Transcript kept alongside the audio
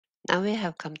Now we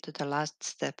have come to the last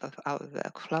step of our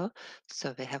workflow.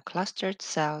 So we have clustered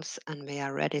cells and we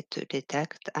are ready to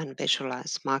detect and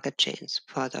visualize market chains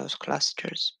for those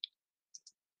clusters.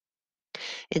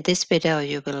 In this video,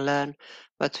 you will learn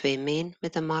what we mean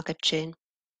with a market chain,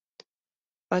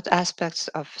 what aspects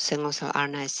of single-cell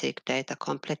RNA-seq data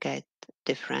complicate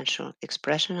differential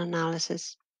expression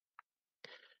analysis,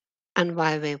 and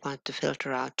why we want to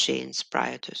filter out genes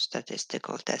prior to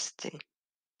statistical testing.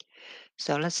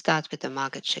 So let's start with the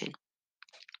market chain.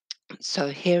 So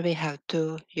here we have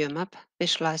two UMAP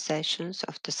visualizations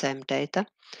of the same data.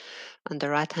 On the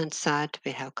right-hand side,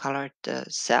 we have colored the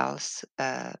cells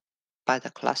by the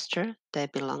cluster they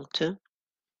belong to.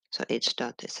 So each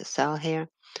dot is a cell here.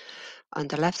 On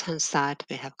the left-hand side,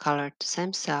 we have colored the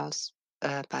same cells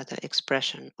by the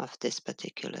expression of this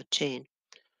particular gene.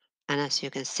 And as you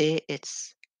can see,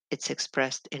 it's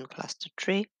expressed in cluster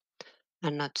 3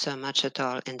 and not so much at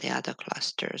all in the other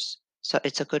clusters. So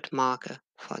it's a good marker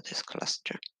for this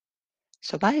cluster.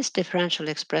 So why is differential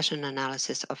expression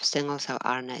analysis of single-cell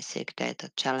RNA-seq data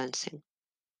challenging?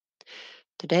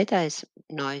 The data is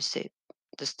noisy.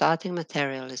 The starting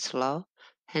material is low,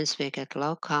 hence we get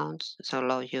low counts, so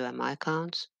low UMI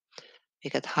counts. We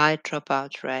get high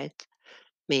dropout rate,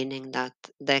 meaning that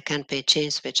there can be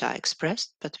genes which are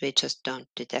expressed, but we just don't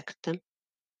detect them.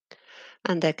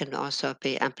 And there can also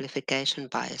be amplification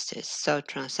biases, so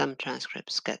some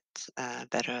transcripts get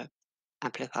better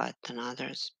amplified than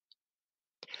others.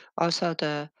 Also,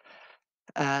 the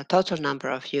total number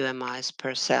of UMIs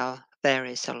per cell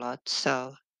varies a lot,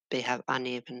 so we have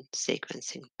uneven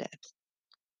sequencing depth.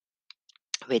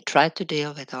 We tried to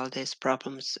deal with all these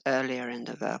problems earlier in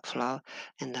the workflow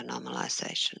in the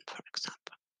normalization, for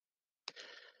example.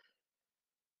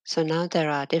 So now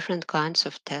there are different kinds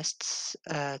of tests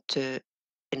to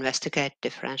investigate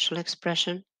differential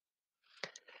expression.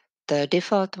 The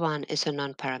default one is a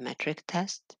non-parametric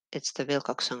test. It's the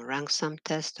Wilcoxon rank sum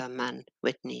test or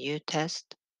Mann-Whitney-U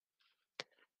test.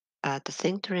 The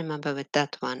thing to remember with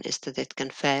that one is that it can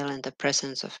fail in the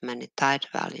presence of many tied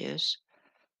values,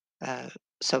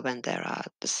 so when there are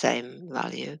the same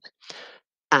values.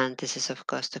 And this is of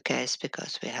course the case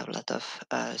because we have a lot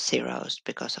of zeros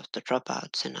because of the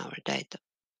dropouts in our data.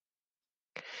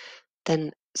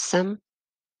 Then some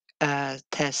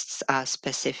tests are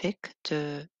specific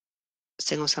to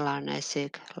single-cell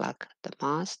RNA-seq, like the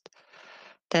MAST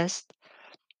test,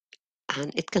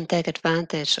 and it can take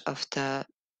advantage of the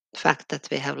fact that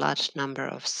we have large number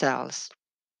of cells.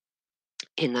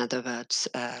 In other words,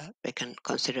 we can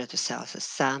consider the cells as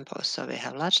samples, so we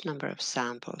have large number of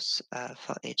samples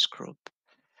for each group,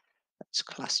 each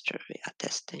cluster we are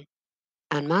testing.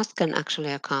 And MAST can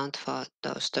actually account for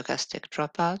those stochastic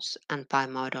dropouts and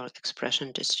bimodal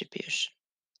expression distribution.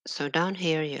 So down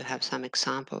here you have some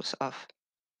examples of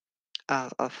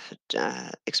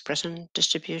expression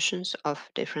distributions of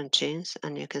different genes,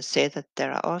 and you can see that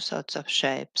there are all sorts of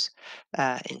shapes,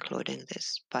 including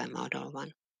this bimodal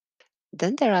one.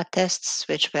 Then there are tests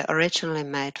which were originally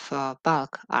made for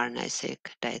bulk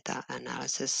RNA-seq data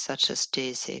analysis, such as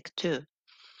DSeq2.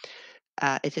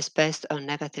 It is based on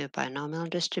negative binomial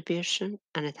distribution,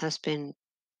 and it has been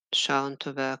shown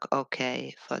to work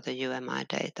okay for the UMI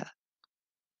data.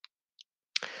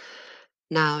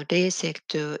 Now,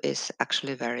 DSeq2 is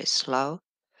actually very slow,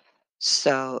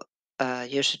 so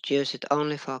you should use it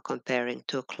only for comparing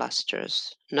two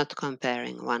clusters, not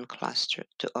comparing one cluster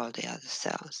to all the other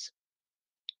cells.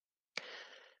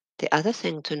 The other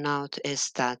thing to note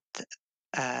is that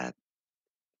uh,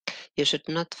 you should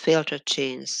not filter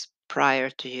genes prior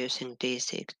to using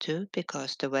DSeq2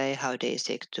 because the way how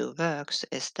DSeq2 works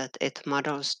is that it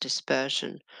models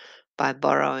dispersion by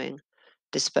borrowing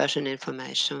dispersion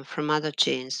information from other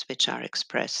genes which are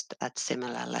expressed at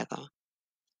similar level.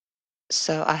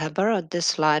 So I have borrowed this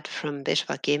slide from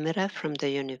Vishwa Kimire from the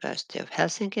University of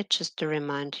Helsinki just to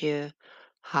remind you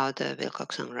how the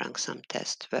Wilcoxon rank sum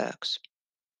test works.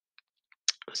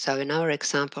 So in our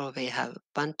example, we have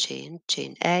one gene,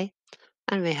 gene A,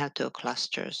 and we have two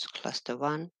clusters, cluster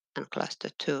 1 and cluster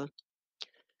 2.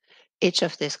 Each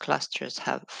of these clusters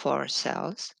have 4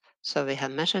 cells, so we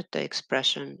have measured the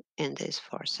expression in these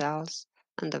 4 cells,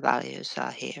 and the values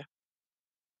are here.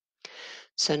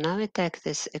 So now we take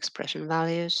these expression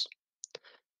values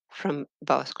from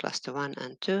both cluster 1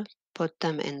 and 2, put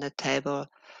them in the table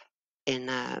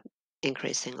in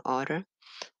increasing order,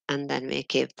 and then we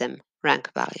give them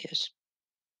rank values.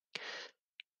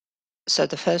 So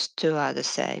the first two are the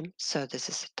same, so this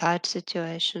is a tied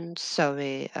situation, so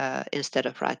we instead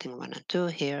of writing 1 and 2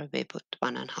 here, we put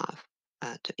 1.5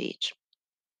 to each.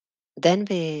 Then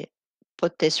we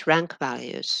put these rank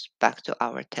values back to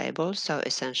our table. So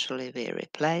essentially we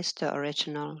replace the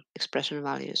original expression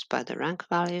values by the rank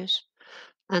values,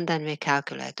 and then we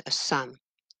calculate a sum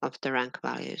of the rank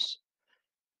values,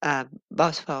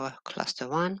 both for cluster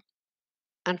 1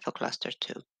 and for cluster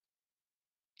 2.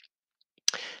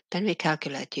 Then we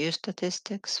calculate U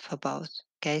statistics for both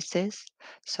cases.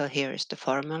 So here is the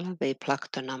formula. We plug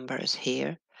the numbers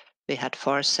here. We had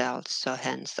 4 cells, so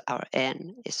hence our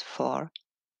n is 4.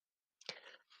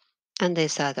 And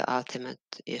these are the ultimate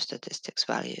U statistics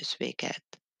values we get.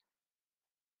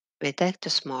 We take the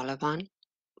smaller one,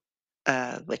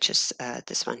 which is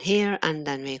this one here, and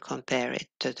then we compare it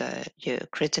to the U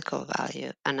critical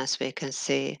value. And as we can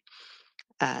see,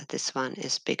 this one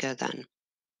is bigger than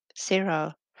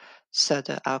 0. So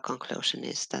our conclusion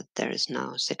is that there is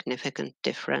no significant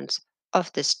difference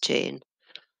of this gene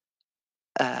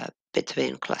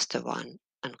between cluster 1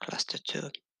 and cluster 2.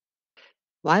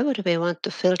 Why would we want to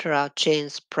filter out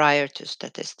genes prior to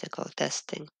statistical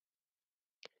testing?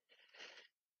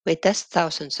 We test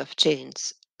thousands of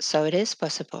genes, so it is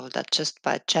possible that just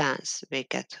by chance we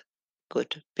get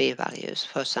good p-values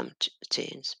for some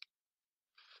genes.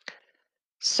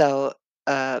 So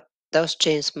those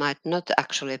genes might not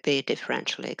actually be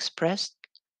differentially expressed,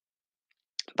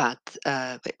 but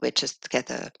we just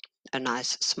get a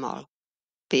nice small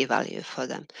p-value for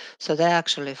them. So they're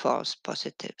actually false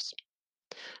positives.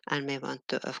 And we want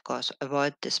to, of course,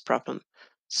 avoid this problem.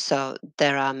 So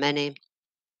there are many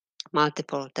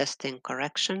multiple testing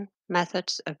correction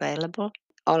methods available.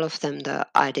 All of them, the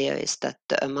idea is that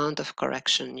the amount of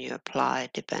correction you apply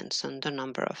depends on the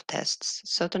number of tests.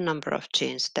 So the number of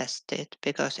genes tested,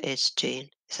 because each gene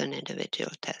is an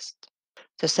individual test.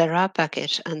 The Sera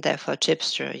package, and therefore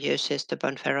Chipster, uses the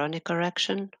Bonferroni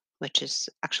correction, which is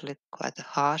actually quite a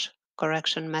harsh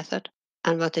correction method.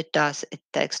 And what it does, it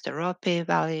takes the raw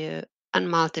p-value and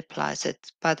multiplies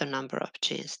it by the number of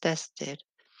genes tested.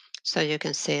 So you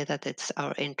can see that it's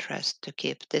our interest to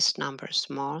keep this number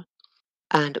small.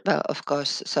 And well, of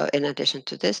course, so in addition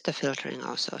to this, the filtering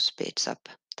also speeds up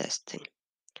testing.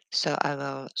 So I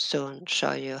will soon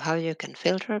show you how you can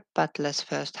filter, but let's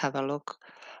first have a look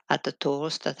at the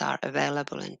tools that are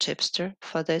available in Chipster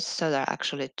for this. So there are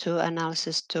actually 2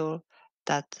 analysis tools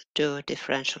that do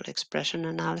differential expression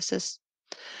analysis.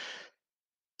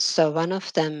 So one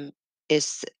of them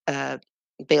is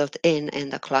built in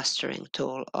the clustering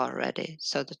tool already.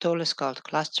 So the tool is called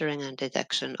Clustering and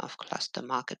Detection of Cluster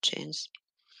Marker Genes.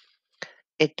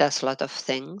 It does a lot of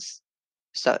things.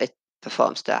 So it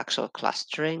performs the actual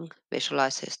clustering,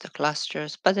 visualizes the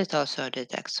clusters, but it also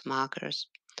detects markers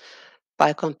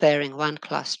by comparing one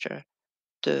cluster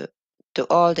to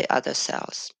all the other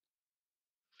cells.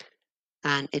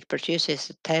 And it produces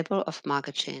a table of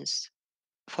marker genes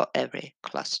for every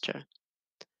cluster.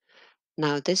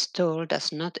 Now, this tool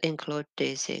does not include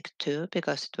DSEQ2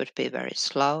 because it would be very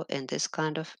slow in this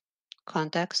kind of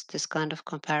context, this kind of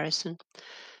comparison,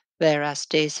 whereas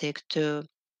DSEQ2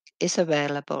 is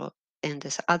available in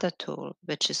this other tool,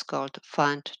 which is called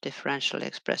Find Differentially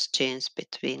Expressed Genes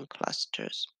Between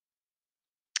Clusters.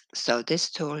 So this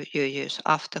tool you use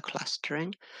after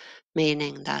clustering,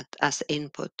 meaning that as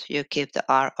input you keep the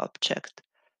R object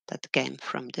that came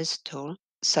from this tool.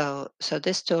 So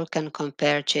this tool can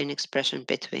compare gene expression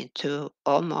between 2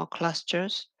 or more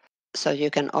clusters. So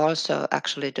you can also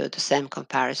actually do the same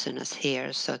comparison as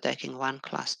here, so taking one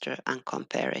cluster and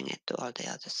comparing it to all the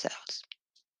other cells.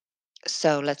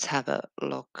 So let's have a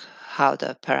look how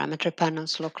the parameter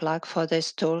panels look like for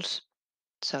these tools.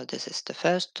 So this is the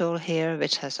first tool here,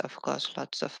 which has of course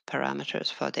lots of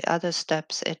parameters for the other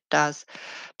steps it does,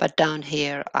 but down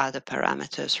here are the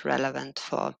parameters relevant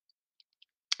for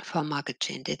marker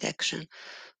gene detection.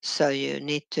 So you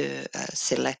need to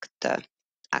select the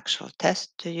actual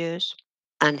test to use.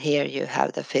 And here you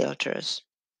have the filters.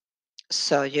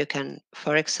 So you can,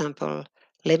 for example,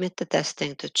 limit the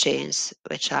testing to genes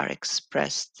which are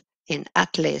expressed in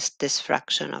at least this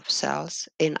fraction of cells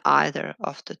in either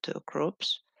of the 2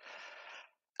 groups.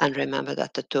 And remember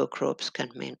that the 2 groups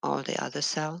can mean all the other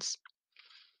cells.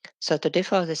 So the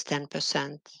default is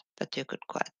 10%, but you could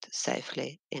quite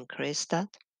safely increase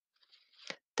that.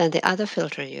 Then the other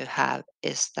filter you have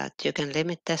is that you can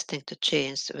limit testing to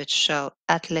genes which show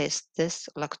at least this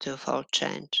log2 fold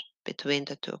change between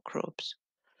the 2 groups.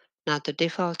 Now the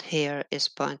default here is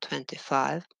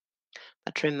 0.25,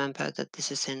 but remember that this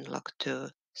is in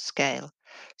log2 scale.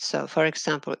 So for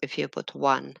example, if you put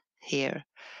 1 here,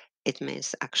 it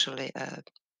means actually a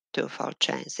 2-fold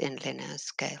change in linear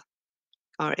scale.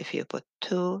 Or if you put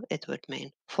 2, it would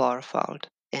mean 4-fold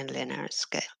in linear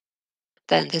scale.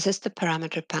 Then this is the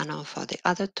parameter panel for the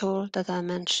other tool that I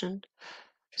mentioned.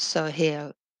 So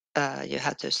here you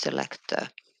have to select the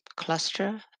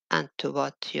cluster and to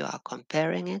what you are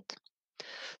comparing it.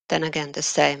 Then again, the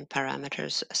same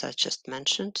parameters as I just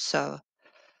mentioned. So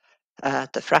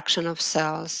the fraction of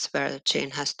cells where the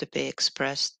gene has to be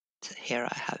expressed, here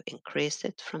I have increased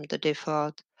it from the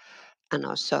default, and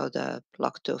also the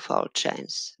log2 fold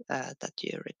chains that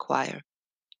you require.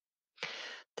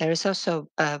 There is also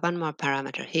one more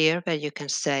parameter here where you can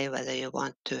say whether you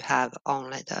want to have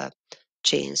only the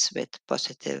genes with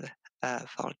positive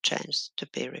fold chains to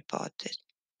be reported.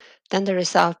 Then the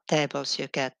result tables you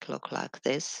get look like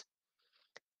this.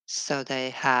 So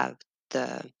they have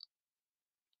the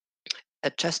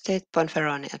adjusted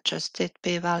Bonferroni adjusted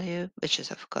p-value, which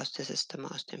is of course this is the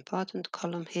most important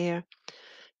column here.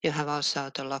 You have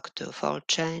also the log2 fold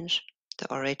change,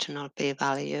 the original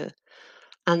p-value,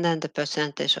 and then the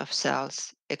percentage of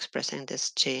cells expressing this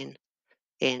gene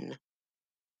in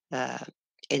uh,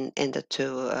 in the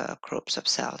two groups of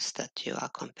cells that you are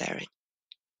comparing.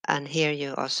 And here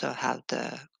you also have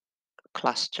the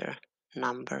cluster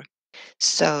number.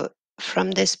 So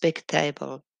from this big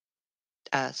table,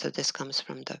 so this comes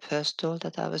from the first tool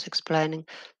that I was explaining.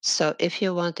 So if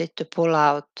you wanted to pull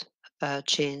out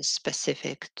genes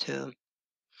specific to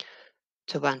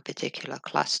one particular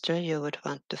cluster, you would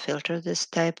want to filter this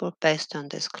table based on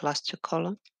this cluster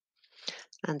column.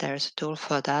 And there is a tool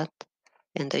for that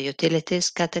in the utilities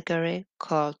category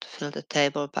called filter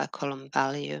table by column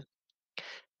value,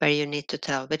 where you need to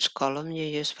tell which column you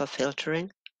use for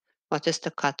filtering, what is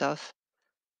the cutoff,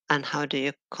 and how do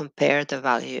you compare the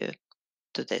value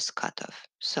to this cutoff.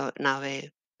 So now we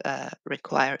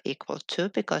require equal to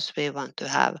because we want to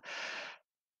have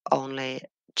only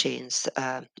genes,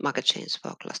 marker genes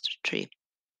for cluster 3.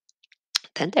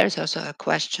 Then there's also a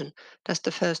question, does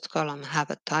the first column have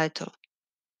a title?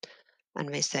 And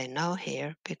we say no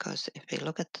here because if we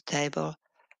look at the table,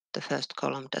 the first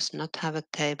column does not have a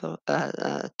title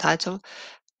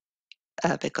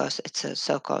because it's a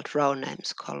so-called row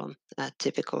names column,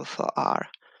 typical for R.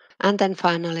 And then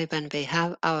finally, when we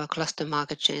have our cluster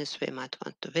marker genes, we might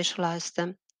want to visualize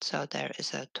them. So there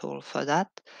is a tool for that,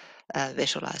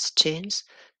 visualize genes,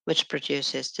 which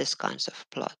produces this kinds of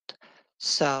plot.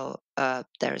 So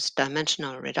there is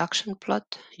dimensional reduction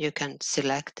plot. You can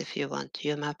select if you want to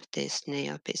UMAP this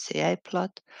neo-PCA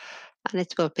plot, and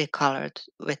it will be colored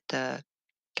with the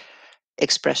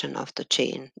expression of the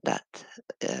gene that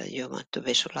you want to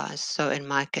visualize. So in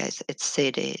my case, it's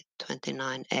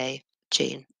CD29A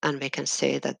gene, and we can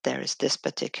see that there is this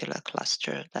particular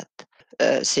cluster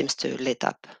that seems to lit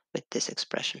up with this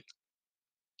expression.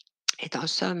 It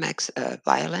also makes a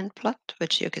violin plot,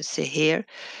 which you can see here,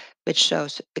 which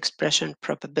shows expression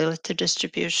probability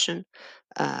distribution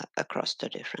across the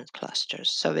different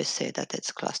clusters. So we see that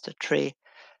it's cluster 3,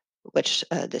 which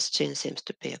this gene seems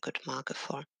to be a good marker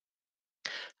for.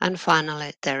 And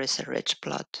finally, there is a ridge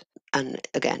plot. And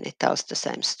again, it tells the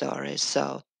same story.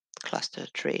 So cluster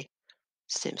 3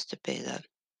 seems to be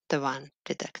the one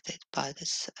detected by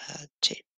this gene.